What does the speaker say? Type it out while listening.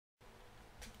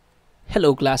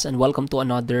Hello class and welcome to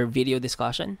another video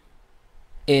discussion.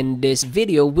 In this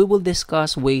video, we will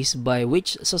discuss ways by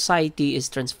which society is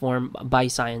transformed by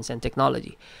science and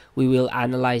technology. We will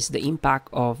analyze the impact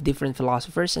of different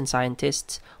philosophers and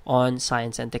scientists on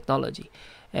science and technology.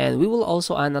 And we will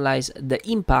also analyze the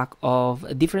impact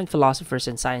of different philosophers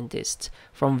and scientists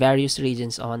from various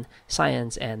regions on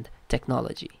science and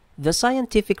technology. The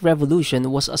scientific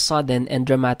revolution was a sudden and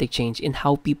dramatic change in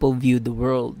how people viewed the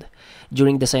world.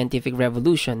 During the scientific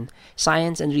revolution,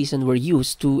 science and reason were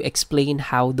used to explain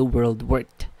how the world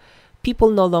worked.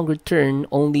 People no longer turn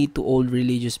only to old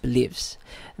religious beliefs.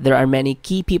 There are many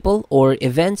key people or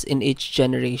events in each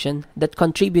generation that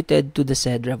contributed to the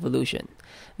said revolution.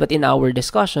 But in our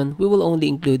discussion, we will only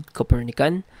include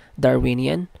Copernican,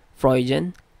 Darwinian,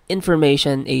 Freudian,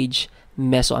 Information Age,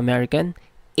 Mesoamerican,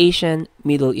 Asian,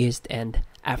 Middle East, and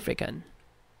African.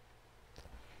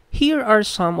 Here are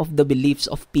some of the beliefs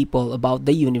of people about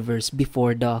the universe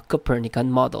before the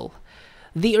Copernican model.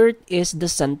 The Earth is the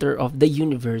center of the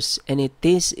universe and it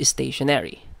is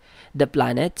stationary. The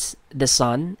planets, the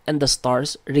sun, and the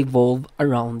stars revolve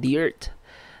around the Earth.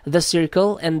 The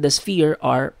circle and the sphere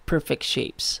are perfect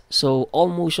shapes, so all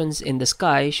motions in the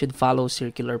sky should follow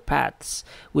circular paths,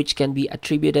 which can be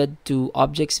attributed to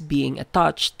objects being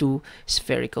attached to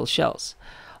spherical shells.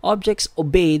 Objects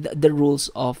obeyed the rules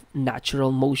of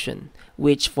natural motion,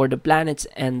 which for the planets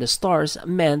and the stars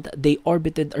meant they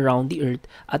orbited around the Earth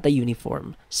at a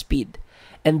uniform speed.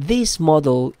 And this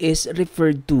model is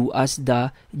referred to as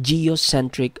the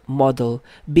geocentric model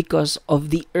because of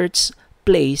the Earth's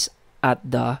place at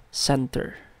the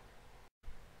center.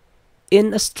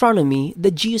 In astronomy,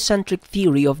 the geocentric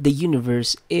theory of the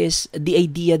universe is the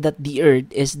idea that the Earth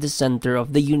is the center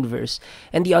of the universe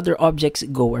and the other objects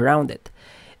go around it.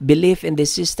 Belief in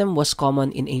this system was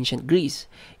common in ancient Greece.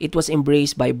 It was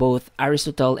embraced by both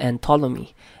Aristotle and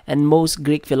Ptolemy, and most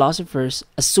Greek philosophers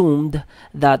assumed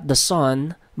that the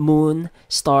sun, moon,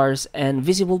 stars, and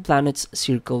visible planets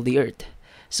circle the Earth.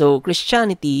 So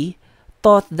Christianity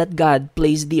thought that God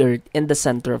placed the Earth in the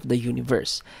center of the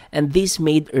universe, and this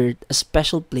made Earth a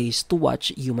special place to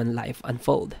watch human life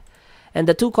unfold. And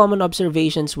the two common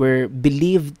observations were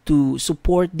believed to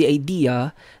support the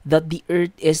idea that the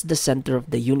Earth is the center of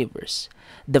the universe.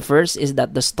 The first is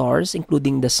that the stars,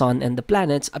 including the sun and the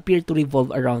planets, appear to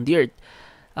revolve around the Earth,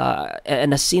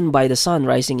 and as seen by the sun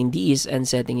rising in the east and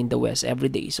setting in the west every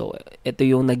day. So, ito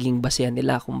yung naging basehan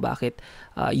nila kung bakit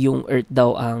yung Earth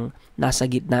daw ang nasa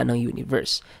gitna ng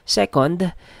universe.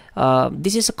 Second,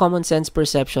 this is a common sense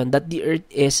perception that the Earth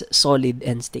is solid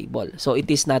and stable. So, it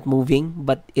is not moving,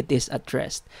 but it is at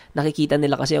rest. Nakikita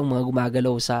nila kasi ang mga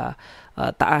gumagalaw sa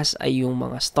taas ay yung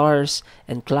mga stars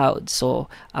and clouds. So,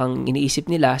 ang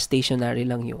iniisip nila, stationary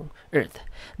lang yung Earth.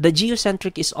 The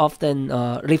geocentric is often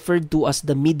referred to as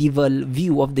the medieval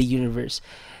view of the universe,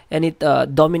 and it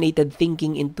dominated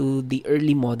thinking into the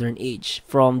early modern age.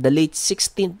 From the late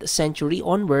 16th century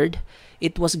onward,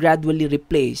 it was gradually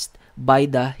replaced by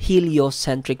the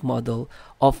heliocentric model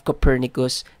of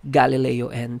Copernicus, Galileo,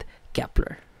 and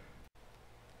Kepler.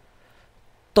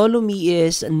 Ptolemy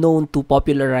is known to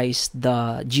popularize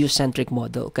the geocentric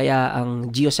model. Kaya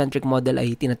ang geocentric model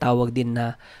ay tinatawag din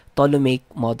na Ptolemaic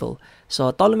model.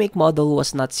 So, Ptolemaic model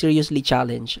was not seriously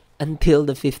challenged until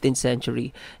the 15th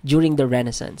century during the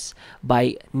Renaissance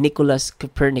by Nicholas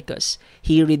Copernicus.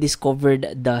 He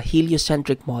rediscovered the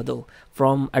heliocentric model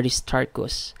from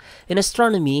Aristarchus. In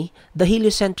astronomy, the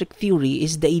heliocentric theory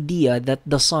is the idea that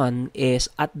the sun is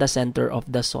at the center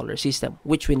of the solar system,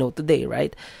 which we know today,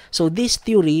 right? So this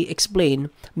theory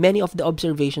explained many of the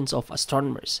observations of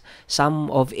astronomers. Some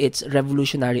of its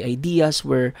revolutionary ideas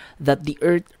were that the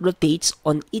Earth rotates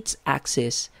on its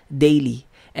axis daily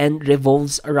and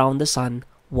revolves around the sun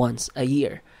once a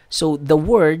year. So the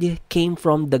word came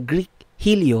from the Greek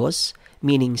helios,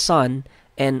 meaning sun,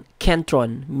 and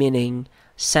kentron, meaning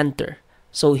center.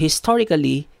 So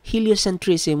historically,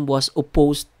 heliocentrism was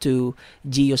opposed to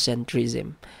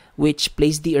geocentrism, which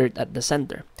placed the Earth at the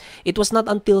center. It was not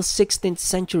until 16th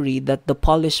century that the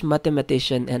Polish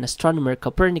mathematician and astronomer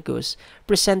Copernicus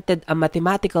presented a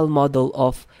mathematical model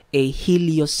of a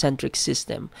heliocentric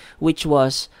system, which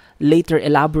was later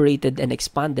elaborated and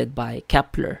expanded by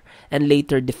Kepler, and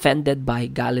later defended by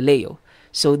Galileo.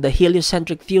 So the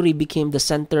heliocentric theory became the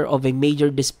center of a major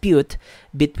dispute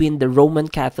between the Roman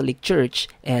Catholic Church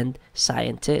and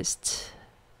scientists.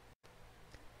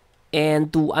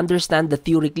 And to understand the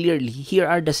theory clearly, here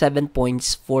are the 7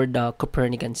 points for the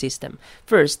Copernican system.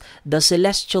 First, the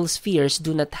celestial spheres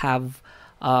do not have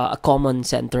a common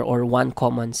center or one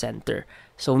common center.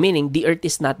 So meaning the Earth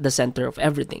is not the center of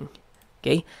everything.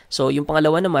 Okay? So, yung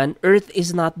pangalawa naman, Earth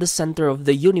is not the center of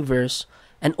the universe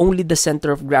and only the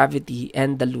center of gravity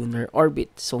and the lunar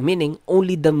orbit. So, meaning,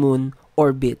 only the moon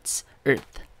orbits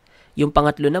Earth. Yung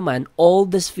pangatlo naman, all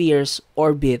the spheres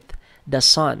orbit the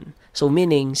sun. So,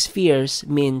 meaning, spheres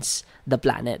means the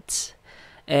planets.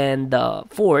 And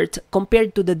fourth,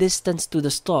 compared to the distance to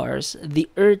the stars, the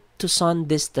Earth to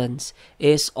Sun distance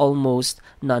is almost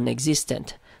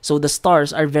non-existent. So the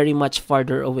stars are very much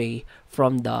farther away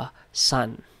from the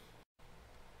Sun.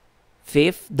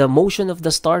 Fifth, the motion of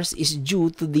the stars is due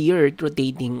to the Earth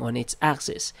rotating on its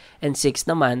axis. And sixth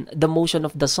naman, the motion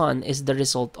of the Sun is the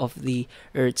result of the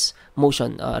Earth's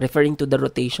motion, referring to the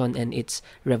rotation and its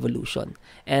revolution.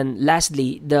 And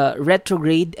lastly, the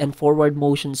retrograde and forward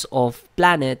motions of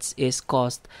planets is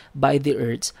caused by the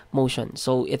Earth's motion.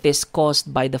 So it is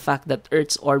caused by the fact that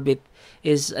Earth's orbit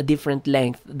is a different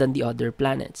length than the other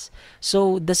planets.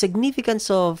 So the significance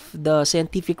of the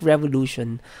scientific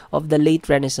revolution of the late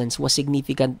Renaissance was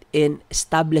significant in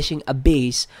establishing a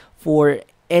base for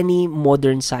any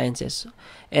modern sciences,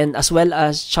 and as well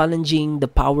as challenging the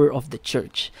power of the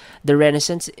church. The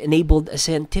Renaissance enabled a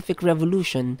scientific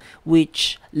revolution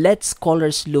which let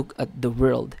scholars look at the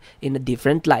world in a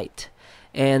different light.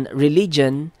 And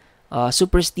religion,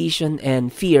 superstition,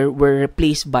 and fear were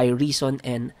replaced by reason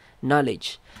and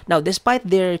knowledge. Now, despite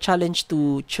their challenge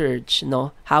to church,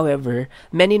 however,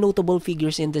 many notable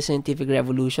figures in the scientific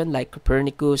revolution like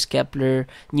Copernicus, Kepler,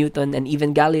 Newton, and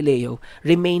even Galileo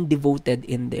remained devoted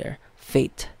in their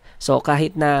faith. So,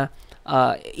 kahit na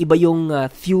iba yung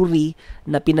theory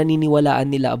na pinaniniwalaan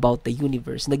nila about the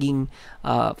universe, naging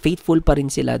faithful pa rin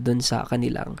sila dun sa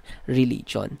kanilang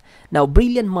religion. Now,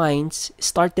 brilliant minds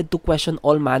started to question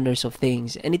all manners of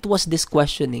things, and it was this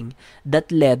questioning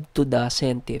that led to the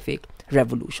scientific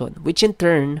revolution, which in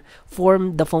turn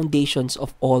formed the foundations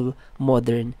of all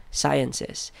modern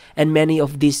sciences. And many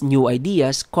of these new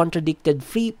ideas contradicted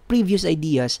previous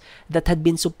ideas that had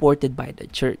been supported by the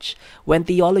church. When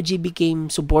theology became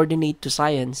subordinate to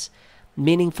science,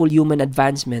 meaningful human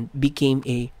advancement became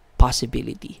a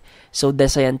possibility. So the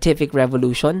scientific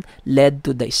revolution led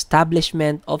to the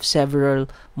establishment of several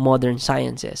modern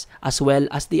sciences, as well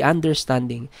as the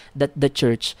understanding that the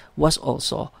church was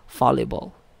also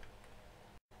fallible.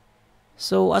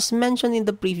 So, as mentioned in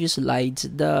the previous slides,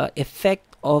 the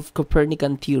effect of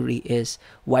Copernican theory is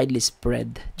widely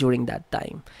spread during that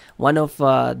time. One of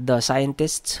the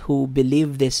scientists who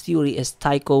believe this theory is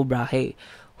Tycho Brahe,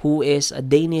 who is a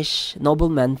Danish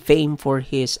nobleman famed for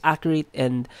his accurate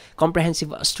and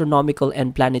comprehensive astronomical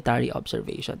and planetary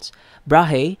observations.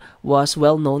 Brahe was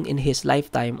well known in his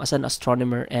lifetime as an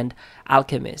astronomer and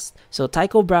alchemist. So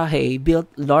Tycho Brahe built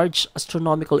large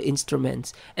astronomical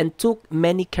instruments and took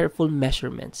many careful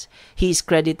measurements. He is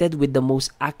credited with the most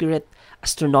accurate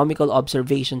astronomical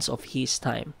observations of his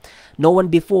time. No one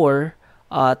before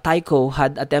Tycho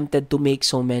had attempted to make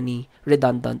so many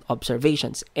redundant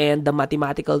observations, and the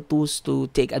mathematical tools to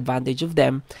take advantage of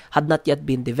them had not yet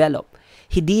been developed.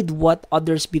 He did what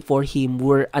others before him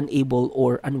were unable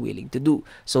or unwilling to do.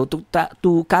 So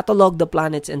to catalog the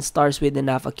planets and stars with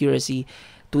enough accuracy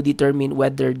to determine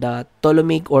whether the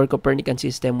Ptolemaic or Copernican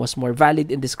system was more valid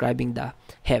in describing the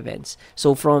heavens.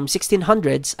 So from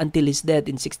 1600s until his death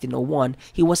in 1601,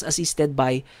 he was assisted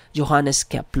by Johannes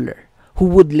Kepler, who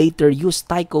would later use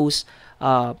Tycho's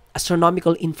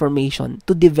astronomical information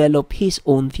to develop his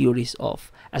own theories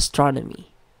of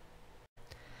astronomy.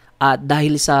 At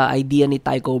dahil sa idea ni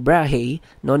Tycho Brahe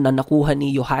na nakuha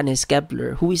ni Johannes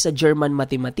Kepler, who is a German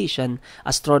mathematician,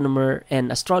 astronomer,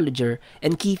 and astrologer,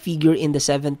 and key figure in the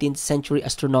 17th century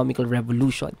astronomical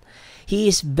revolution. He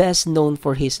is best known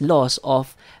for his laws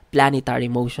of planetary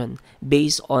motion,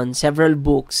 based on several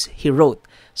books he wrote.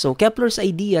 So Kepler's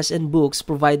ideas and books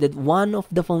provided one of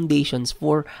the foundations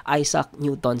for Isaac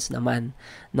Newton's naman,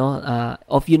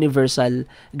 of universal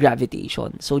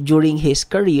gravitation. So during his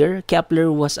career,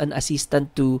 Kepler was an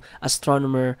assistant to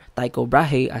astronomer Tycho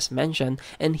Brahe, as mentioned,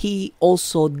 and he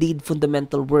also did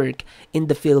fundamental work in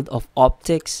the field of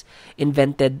optics,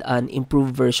 invented an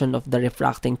improved version of the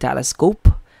refracting telescope,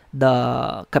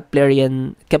 the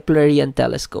Keplerian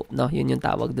telescope, yun yung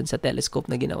tawag dun sa telescope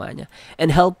na ginawa niya,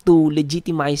 and helped to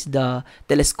legitimize the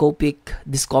telescopic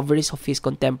discoveries of his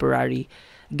contemporary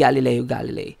Galileo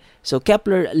Galilei. So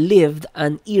Kepler lived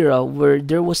an era where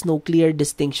there was no clear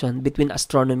distinction between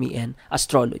astronomy and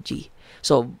astrology.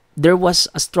 So there was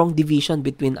a strong division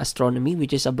between astronomy,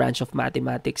 which is a branch of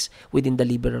mathematics within the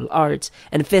liberal arts,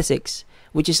 and physics,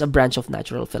 which is a branch of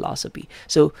natural philosophy.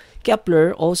 So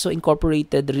Kepler also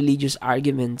incorporated religious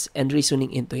arguments and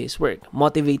reasoning into his work,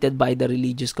 motivated by the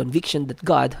religious conviction that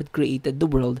God had created the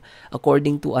world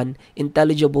according to an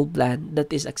intelligible plan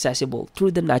that is accessible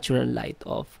through the natural light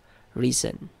of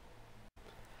reason.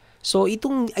 So,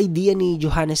 itong idea ni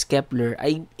Johannes Kepler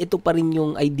ay ito pa rin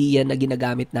yung idea na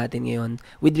ginagamit natin ngayon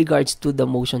with regards to the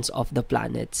motions of the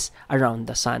planets around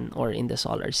the sun or in the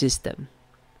solar system.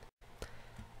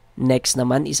 Next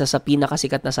naman, isa sa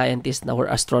pinakasikat na scientist na or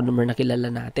astronomer na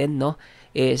kilala natin, no,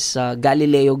 is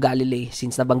Galileo Galilei.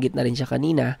 Since nabanggit na rin siya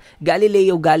kanina,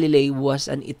 Galileo Galilei was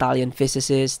an Italian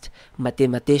physicist,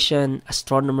 mathematician,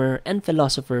 astronomer, and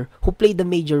philosopher who played a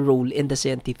major role in the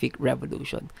scientific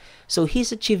revolution. So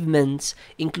his achievements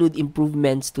include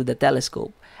improvements to the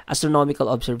telescope,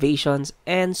 astronomical observations,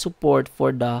 and support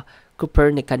for the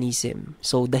Copernicanism.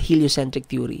 So, the heliocentric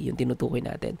theory, yung tinutukoy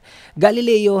natin.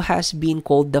 Galileo has been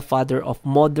called the father of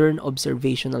modern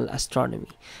observational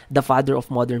astronomy, the father of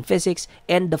modern physics,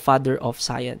 and the father of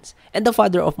science, and the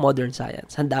father of modern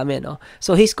science. Ang dami, no?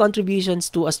 So, his contributions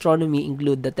to astronomy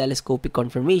include the telescopic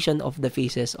confirmation of the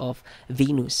phases of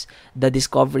Venus, the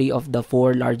discovery of the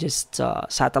 4 largest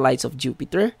satellites of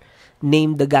Jupiter,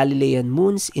 named the Galilean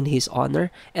moons in his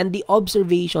honor, and the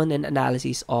observation and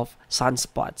analysis of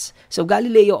sunspots. So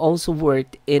Galileo also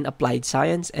worked in applied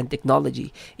science and technology,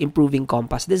 improving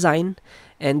compass design,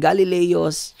 and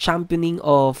Galileo's championing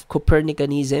of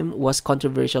Copernicanism was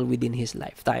controversial within his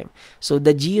lifetime. So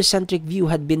the geocentric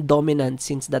view had been dominant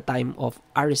since the time of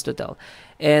Aristotle,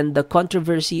 and the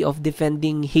controversy of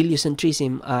defending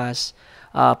heliocentrism as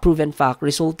proven fact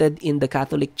resulted in the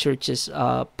Catholic Church's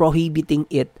prohibiting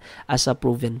it as a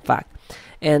proven fact.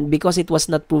 And because it was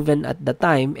not proven at the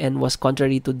time and was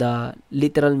contrary to the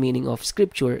literal meaning of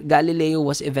Scripture, Galileo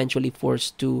was eventually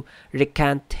forced to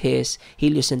recant his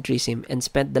heliocentrism and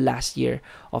spent the last year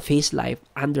of his life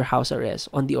under house arrest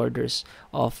on the orders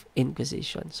of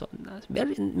Inquisition. So,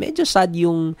 medyo sad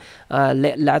yung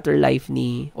later life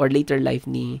ni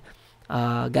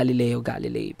Galileo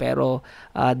Galilei. Pero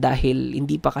dahil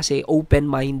hindi pa kasi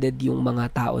open-minded yung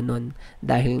mga tao nun,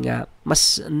 dahil nga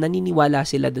mas naniniwala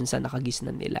sila dun sa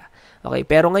nakagisnan nila. Okay,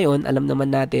 pero ngayon alam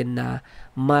naman natin na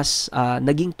mas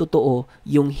naging totoo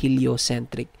yung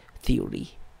heliocentric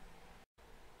theory.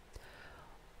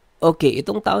 Okay,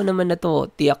 itong tao naman na to,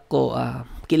 tiyak ko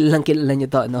kilalang-kilala nyo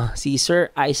to, no? Si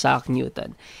Sir Isaac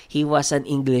Newton. He was an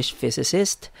English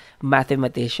physicist,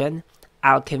 mathematician,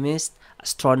 alchemist,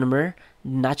 astronomer,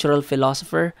 natural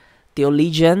philosopher,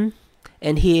 theologian,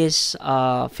 and his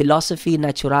Philosophy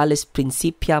Naturalis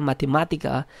Principia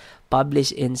Mathematica,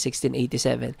 published in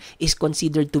 1687, is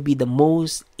considered to be the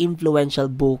most influential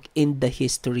book in the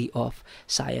history of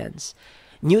science.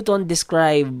 Newton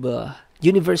described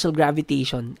universal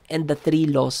gravitation and the 3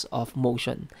 laws of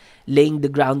motion, laying the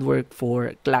groundwork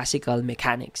for classical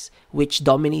mechanics, which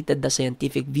dominated the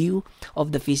scientific view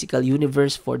of the physical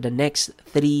universe for the next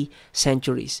 3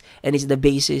 centuries and is the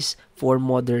basis for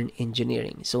modern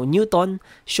engineering. So Newton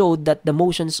showed that the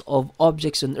motions of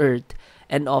objects on Earth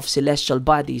and of celestial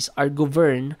bodies are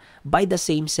governed by the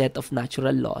same set of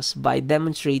natural laws by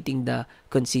demonstrating the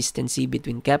consistency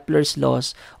between Kepler's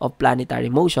laws of planetary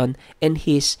motion and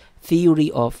his theory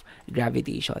of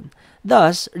gravitation,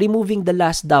 thus removing the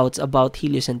last doubts about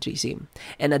heliocentrism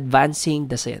and advancing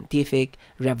the scientific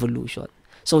revolution.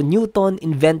 So Newton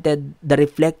invented the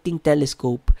reflecting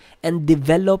telescope and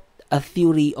developed a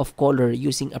theory of color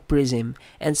using a prism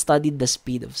and studied the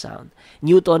speed of sound.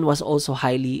 Newton was also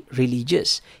highly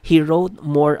religious. He wrote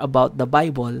more about the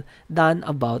Bible than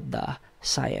about the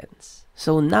science.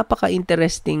 So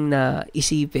napaka-interesting na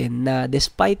isipin na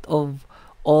despite of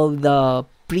all the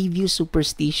previous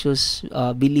superstitious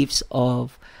beliefs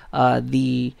of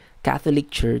the Catholic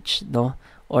Church, no,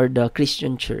 or the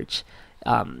Christian Church,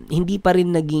 hindi pa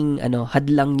rin naging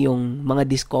hadlang yung mga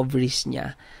discoveries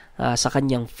niya sa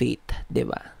kanyang faith, 'di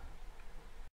ba?